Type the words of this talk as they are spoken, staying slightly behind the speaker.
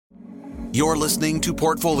You're listening to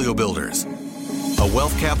Portfolio Builders, a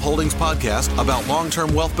WealthCap Holdings podcast about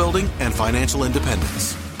long-term wealth building and financial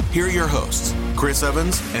independence. Here are your hosts, Chris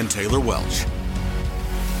Evans and Taylor Welch.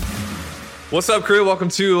 What's up, crew? Welcome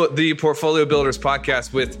to the Portfolio Builders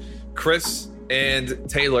podcast with Chris and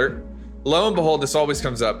Taylor. Lo and behold, this always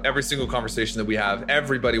comes up. Every single conversation that we have,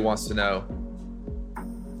 everybody wants to know,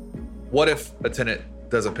 what if a tenant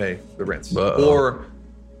doesn't pay the rents? Uh-oh. Or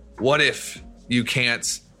what if you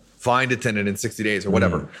can't find a tenant in 60 days or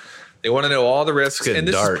whatever? They want to know all the risks, and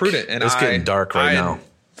this is prudent. And it's getting dark right now.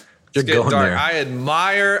 You're going there. I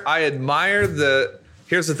admire the.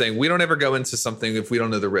 Here's the thing: we don't ever go into something if we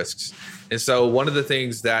don't know the risks. And so, one of the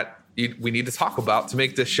things that we need to talk about to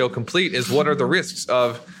make this show complete is what are the risks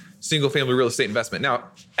of single-family real estate investment. Now,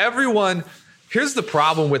 here's the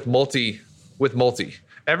problem with multi.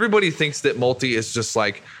 Everybody thinks that multi is just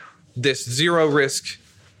like this zero risk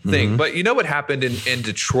thing. Mm-hmm. But you know what happened in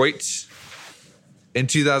Detroit in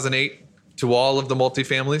 2008 to all of the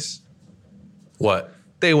multifamilies? What?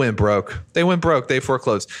 They went broke. They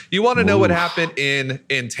foreclosed. You want to know what happened in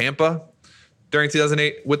Tampa during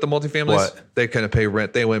 2008 with the multifamilies? What? They couldn't pay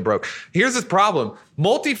rent. They went broke. Here's this problem.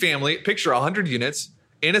 Multifamily, picture 100 units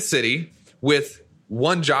in a city with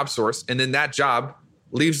one job source, and then that job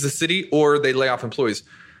leaves the city or they lay off employees.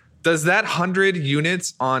 Does that 100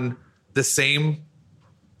 units on the same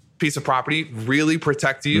piece of property really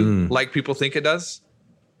protect you like people think it does?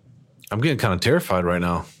 I'm getting kind of terrified right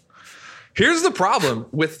now. Here's the problem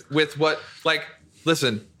with what, like,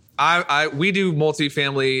 listen, we do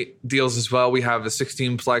multifamily deals as well. We have a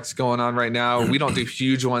 16-plex going on right now. We don't do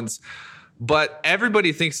huge ones, but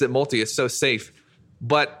everybody thinks that multi is so safe.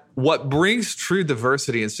 But what brings true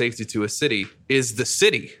diversity and safety to a city is the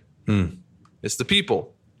city. It's the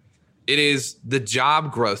people. It is the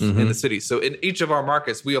job growth in the city. So in each of our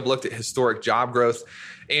markets, we have looked at historic job growth.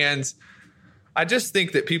 And I just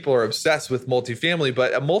think that people are obsessed with multifamily,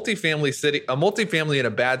 but a multifamily in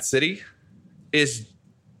a bad city is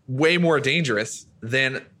way more dangerous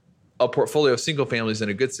than a portfolio of single families in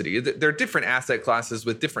a good city. They're different asset classes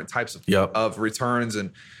with different types of returns,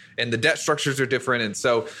 and the debt structures are different. And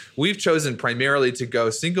so we've chosen primarily to go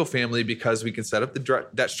single family because we can set up the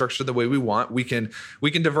debt structure the way we want. We can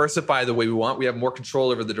diversify the way we want. We have more control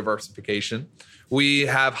over the diversification. We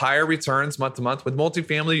have higher returns month to month. With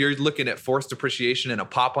multifamily, you're looking at forced depreciation and a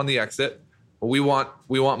pop on the exit. We want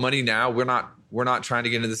money now. We're not trying to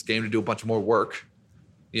get into this game to do a bunch of more work,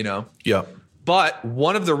 you know? Yeah. But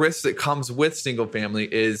one of the risks that comes with single family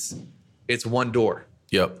is it's one door.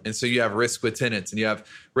 Yep. And so you have risk with tenants and you have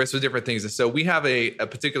risk with different things. And so we have a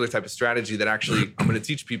particular type of strategy that actually I'm going to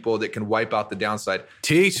teach people that can wipe out the downside.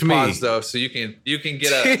 Teach me. Pause though, so you can get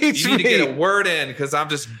you need to get a word in because I'm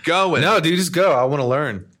just going. No, dude, just go. I want to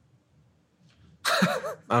learn.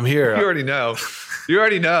 I'm here. You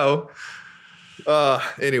already know.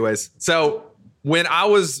 Anyways, so when I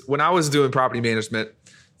was doing property management,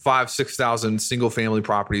 5,000-6,000 single family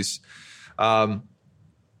properties,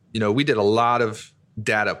 we did a lot of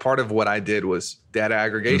data. Part of what I did was data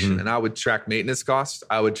aggregation, and I would track maintenance costs.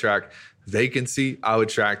 I would track vacancy. I would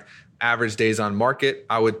track average days on market.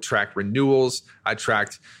 I would track renewals. I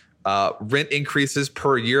tracked rent increases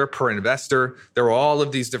per year per investor. There were all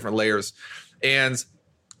of these different layers. And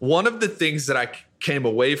one of the things that I came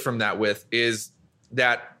away from that with is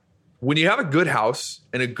that when you have a good house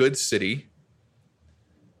in a good city,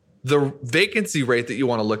 the vacancy rate that you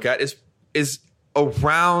want to look at is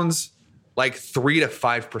around like 3 to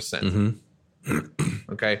 5%.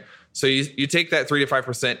 Okay. So you take that 3 to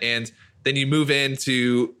 5% and then you move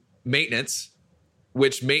into maintenance,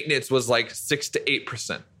 which maintenance was like 6 to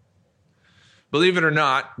 8%. Believe it or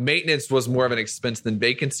not, maintenance was more of an expense than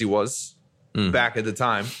vacancy was back at the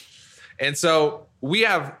time. And so we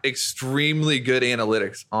have extremely good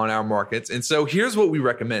analytics on our markets. And so here's what we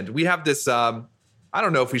recommend. We have this, I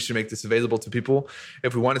don't know if we should make this available to people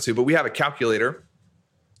if we wanted to, but we have a calculator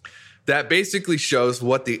that basically shows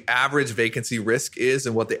what the average vacancy risk is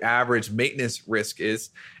and what the average maintenance risk is.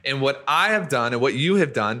 And what I have done and what you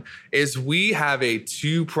have done is we have a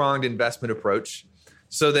two-pronged investment approach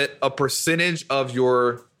so that a percentage of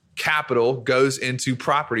your capital goes into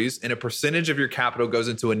properties and a percentage of your capital goes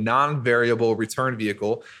into a non-variable return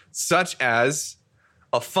vehicle, such as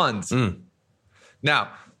a fund. Now,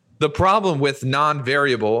 the problem with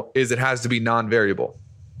non-variable is it has to be non-variable.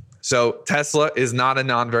 So Tesla is not a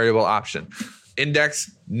non-variable option.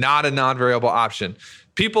 Index, not a non-variable option.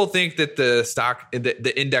 People think that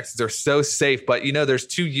the indexes are so safe, but there's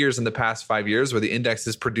 2 years in the past 5 years where the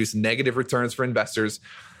indexes produce negative returns for investors.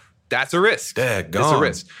 That's a risk. That's a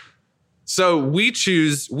risk. So we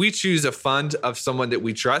choose a fund of someone that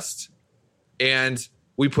we trust and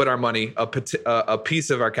we put our money, a piece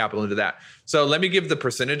of our capital into that. So let me give the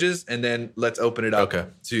percentages and then let's open it up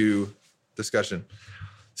to discussion.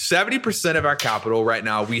 70% of our capital right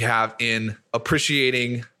now we have in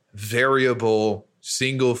appreciating variable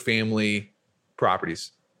single family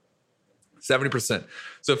properties. 70%.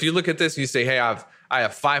 So if you look at this and you say, hey, I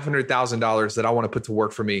have $500,000 that I want to put to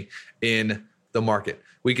work for me in the market.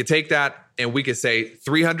 We could take that and we could say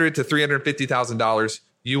 $300,000 to $350,000.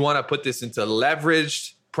 You want to put this into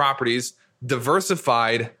leveraged properties,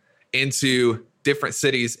 diversified into different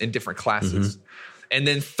cities and different classes. And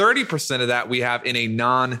then 30% of that we have in a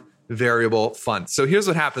non-variable fund. So here's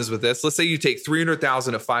what happens with this. Let's say you take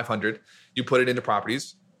 $300,000 of $500,000, you put it into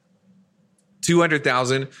properties.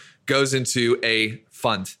 $200,000 goes into a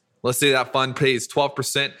fund. Let's say that fund pays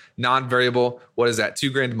 12% non-variable. What is that?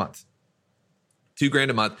 $2,000 a month.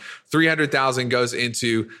 $2,000 a month. $300,000 goes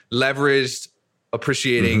into leveraged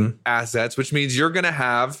appreciating assets, which means you're going to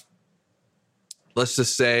have, let's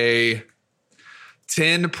just say,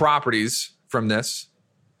 10 properties from this.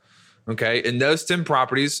 Okay. And those 10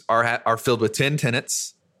 properties are filled with 10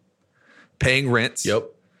 tenants paying rents.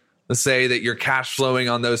 Let's say that you're cash flowing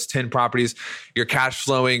on those 10 properties. You're cash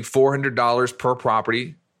flowing $400 per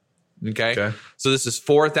property. Okay. So this is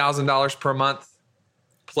 $4,000 per month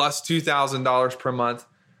plus $2,000 per month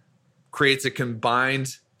creates a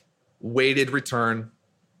combined weighted return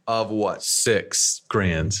of what?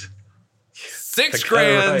 $6,000.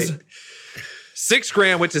 $6,000.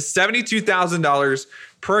 $6,000, which is $72,000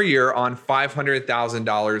 per year on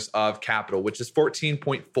 $500,000 of capital, which is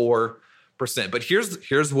 14.4%. But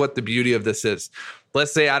here's what the beauty of this is.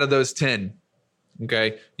 Let's say out of those 10,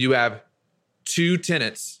 okay, you have 2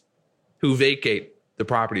 tenants who vacate the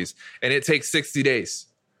properties, and it takes 60 days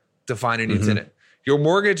to find a new tenant. Your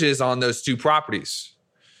mortgages on those 2 properties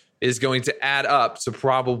is going to add up to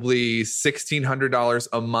probably $1,600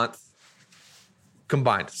 a month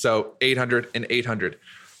combined. So $800 and $800.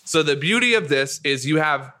 So the beauty of this is you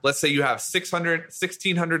have, let's say you have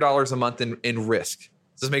 $1,600 a month in risk.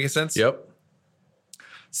 Is this making sense? Yep.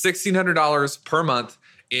 $1,600 per month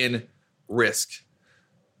in risk.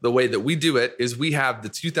 The way that we do it is we have the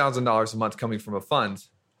 $2,000 a month coming from a fund,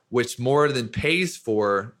 which more than pays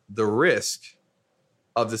for the risk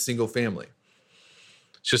of the single family.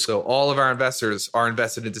 So all of our investors are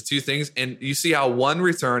invested into 2 things, and you see how one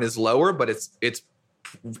return is lower, but it's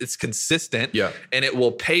consistent, and it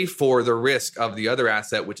will pay for the risk of the other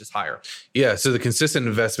asset, which is higher. Yeah. So the consistent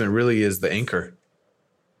investment really is the anchor.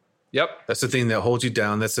 Yep. That's the thing that holds you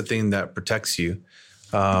down. That's the thing that protects you.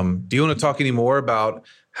 Do you want to talk any more about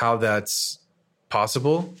how that's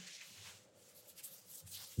possible?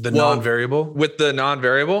 Non-variable? With the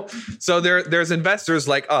non-variable. So there's investors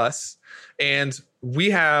like us, and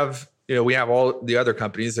we have all the other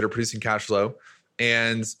companies that are producing cash flow.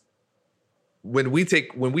 And when we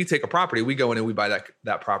take a property, we go in and we buy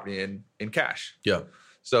that property in cash. Yeah.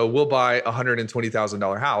 So we'll buy a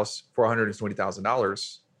 $120,000 house for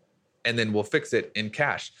 $120,000, and then we'll fix it in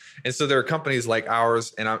cash. And so there are companies like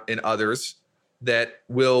ours and others that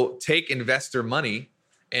will take investor money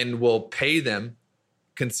and will pay them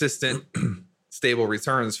consistent, stable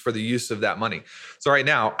returns for the use of that money. So right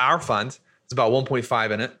now, our fund, it's about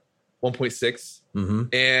 1.5 in it, 1.6.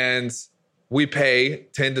 And we pay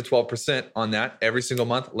 10 to 12% on that every single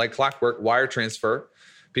month, like clockwork, wire transfer.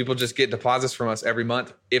 People just get deposits from us every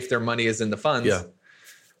month if their money is in the funds. Yeah.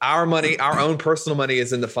 Our money, our own personal money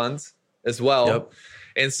is in the funds as well. Yep.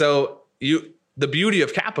 And so the beauty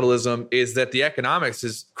of capitalism is that the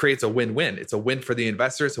economics creates a win-win. It's a win for the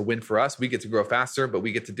investor. It's a win for us. We get to grow faster, but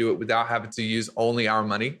we get to do it without having to use only our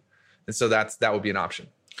money. And so that would be an option.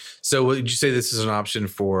 So would you say this is an option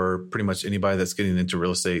for pretty much anybody that's getting into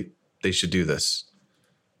real estate? They should do this.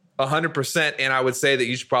 100%. And I would say that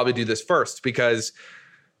you should probably do this first, because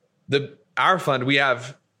our fund, we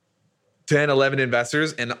have 10, 11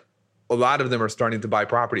 investors, and a lot of them are starting to buy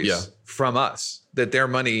properties from us that their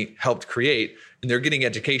money helped create, and they're getting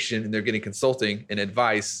education and they're getting consulting and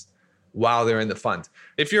advice while they're in the fund.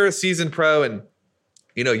 If you're a seasoned pro and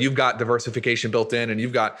you've got diversification built in, and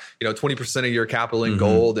you've got 20% of your capital in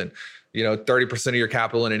gold, and 30% of your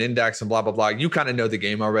capital in an index, and blah blah blah, you kind of know the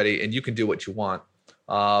game already, and you can do what you want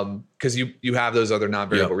because you have those other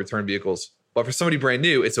non-variable return vehicles. But for somebody brand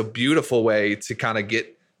new, it's a beautiful way to kind of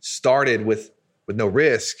get started with no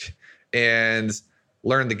risk and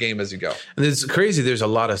learn the game as you go. And it's crazy. There's a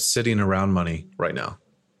lot of sitting around money right now.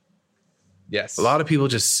 Yes. A lot of people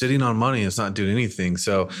just sitting on money. It's not doing anything.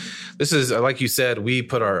 So this is, like you said, we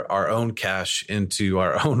put our own cash into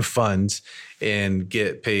our own funds and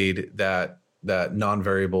get paid that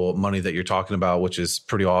non-variable money that you're talking about, which is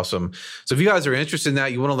pretty awesome. So if you guys are interested in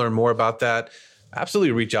that, you want to learn more about that,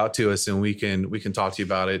 absolutely reach out to us and we can talk to you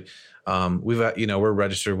about it. We're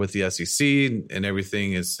registered with the SEC and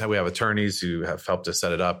everything is how we have attorneys who have helped us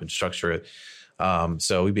set it up and structure it.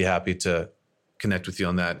 So we'd be happy to connect with you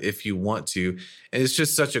on that if you want to. And it's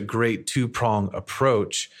just such a great two-prong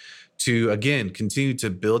approach to, again, continue to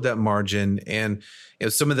build that margin. And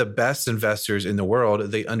some of the best investors in the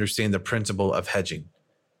world, they understand the principle of hedging.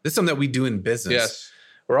 This is something that we do in business. Yes.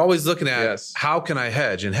 We're always looking at how can I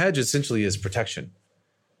hedge? And hedge essentially is protection.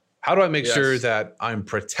 How do I make sure that I'm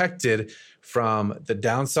protected from the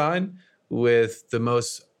downside with the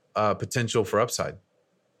most potential for upside?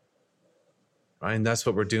 Right? And that's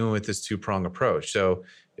what we're doing with this two-prong approach. So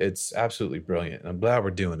it's absolutely brilliant. And I'm glad we're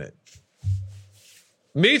doing it.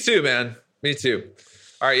 Me too, man. Me too.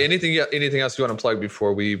 All right. Anything else you want to plug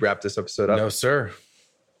before we wrap this episode up? No, sir.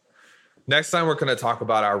 Next time, we're going to talk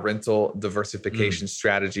about our rental diversification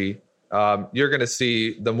strategy. You're going to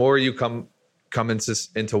see the more you come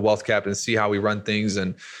into Wealth Cap and see how we run things,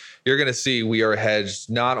 and you're going to see we are hedged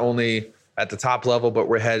not only at the top level, but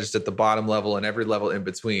we're hedged at the bottom level and every level in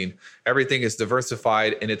between. Everything is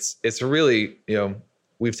diversified, and it's really,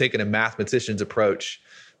 we've taken a mathematician's approach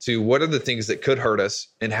to what are the things that could hurt us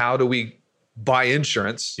and how do we buy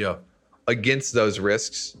insurance against those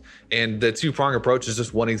risks. And the two-prong approach is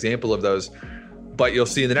just one example of those. But you'll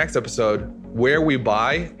see in the next episode where we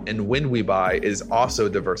buy and when we buy is also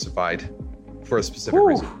diversified for a specific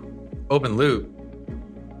reason. Open loop.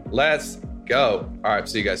 Let's go. All right.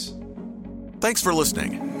 See you guys. Thanks for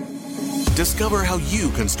listening. Discover how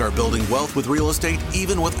you can start building wealth with real estate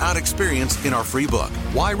even without experience in our free book,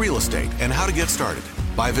 Why Real Estate and How to Get Started,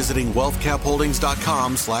 by visiting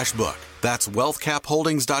wealthcapholdings.com/book. That's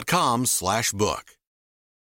wealthcapholdings.com/book.